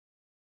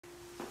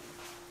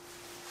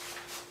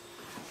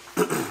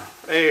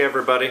Hey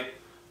everybody,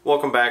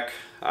 welcome back.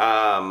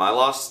 I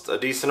lost a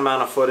decent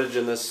amount of footage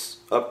in this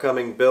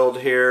upcoming build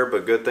here,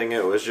 but good thing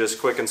it was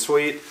just quick and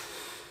sweet.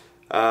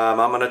 I'm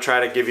going to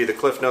try to give you the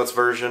Cliff Notes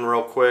version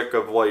real quick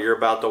of what you're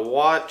about to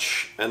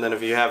watch, and then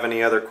if you have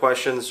any other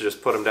questions,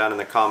 just put them down in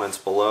the comments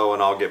below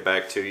and I'll get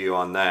back to you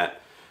on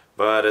that.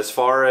 But as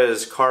far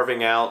as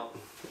carving out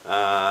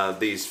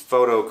these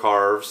photo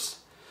carves,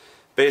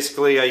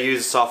 basically I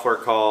use software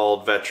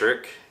called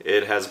Vectric.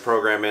 It has a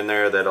program in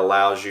there that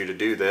allows you to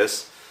do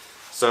this.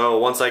 So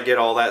once I get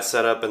all that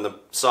set up in the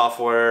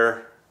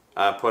software,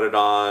 I put it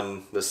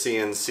on the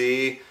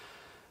CNC,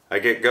 I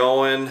get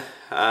going,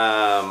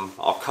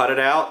 I'll cut it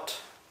out,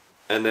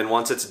 and then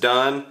once it's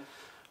done,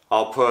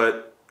 I'll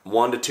put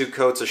 1 to 2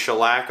 coats of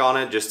shellac on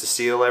it just to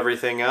seal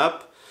everything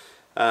up.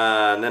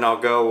 And then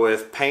I'll go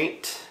with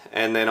paint,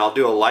 and then I'll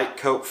do a light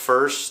coat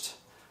first,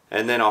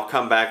 and then I'll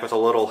come back with a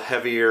little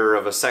heavier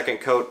of a second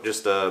coat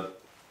just a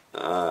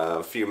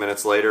few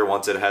minutes later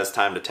once it has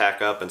time to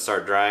tack up and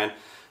start drying.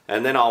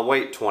 And then I'll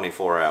wait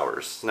 24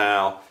 hours.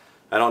 Now,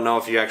 I don't know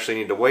if you actually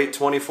need to wait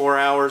 24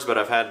 hours, but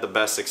I've had the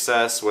best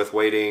success with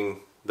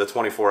waiting the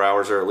 24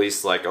 hours, or at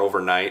least like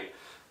overnight,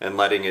 and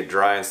letting it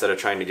dry instead of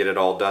trying to get it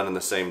all done in the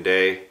same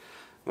day.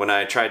 When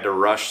I tried to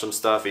rush some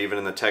stuff, even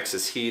in the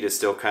Texas heat, it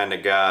still kind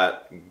of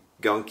got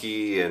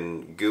gunky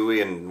and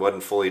gooey and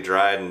wasn't fully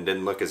dried and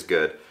didn't look as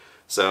good.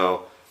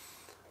 So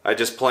I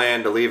just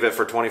plan to leave it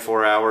for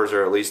 24 hours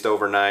or at least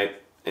overnight,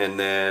 and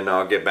then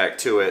I'll get back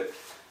to it.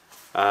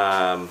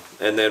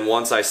 And then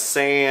once I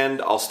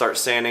sand, I'll start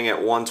sanding at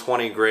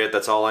 120 grit.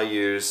 That's all I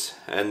use.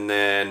 And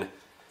then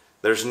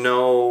there's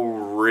no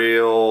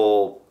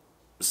real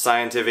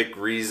scientific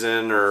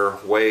reason or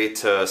way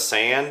to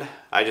sand.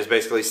 I just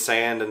basically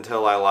sand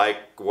until I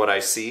like what I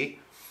see.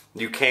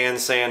 You can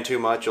sand too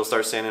much, you'll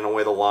start sanding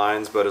away the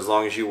lines, but as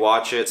long as you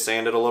watch it,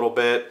 sand it a little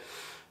bit,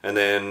 and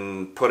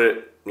then put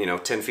it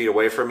 10 feet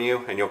away from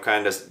you, and you'll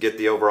kind of get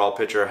the overall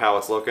picture of how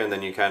it's looking.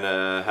 Then you kind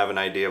of have an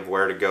idea of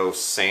where to go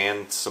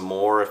sand some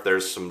more if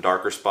there's some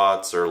darker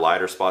spots or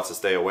lighter spots to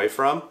stay away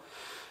from.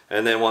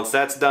 And then once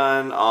that's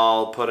done,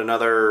 I'll put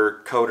another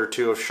coat or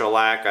two of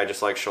shellac. I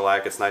just like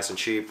shellac, it's nice and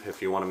cheap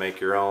if you want to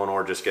make your own,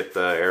 or just get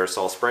the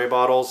aerosol spray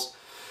bottles.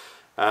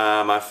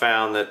 I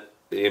found that,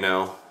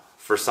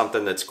 for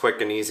something that's quick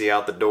and easy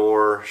out the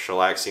door,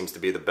 shellac seems to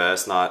be the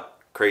best. Not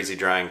crazy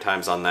drying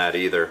times on that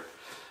either.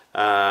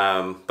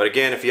 But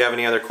again, if you have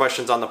any other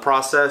questions on the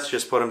process,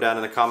 just put them down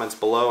in the comments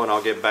below and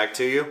I'll get back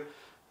to you.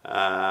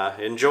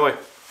 Enjoy!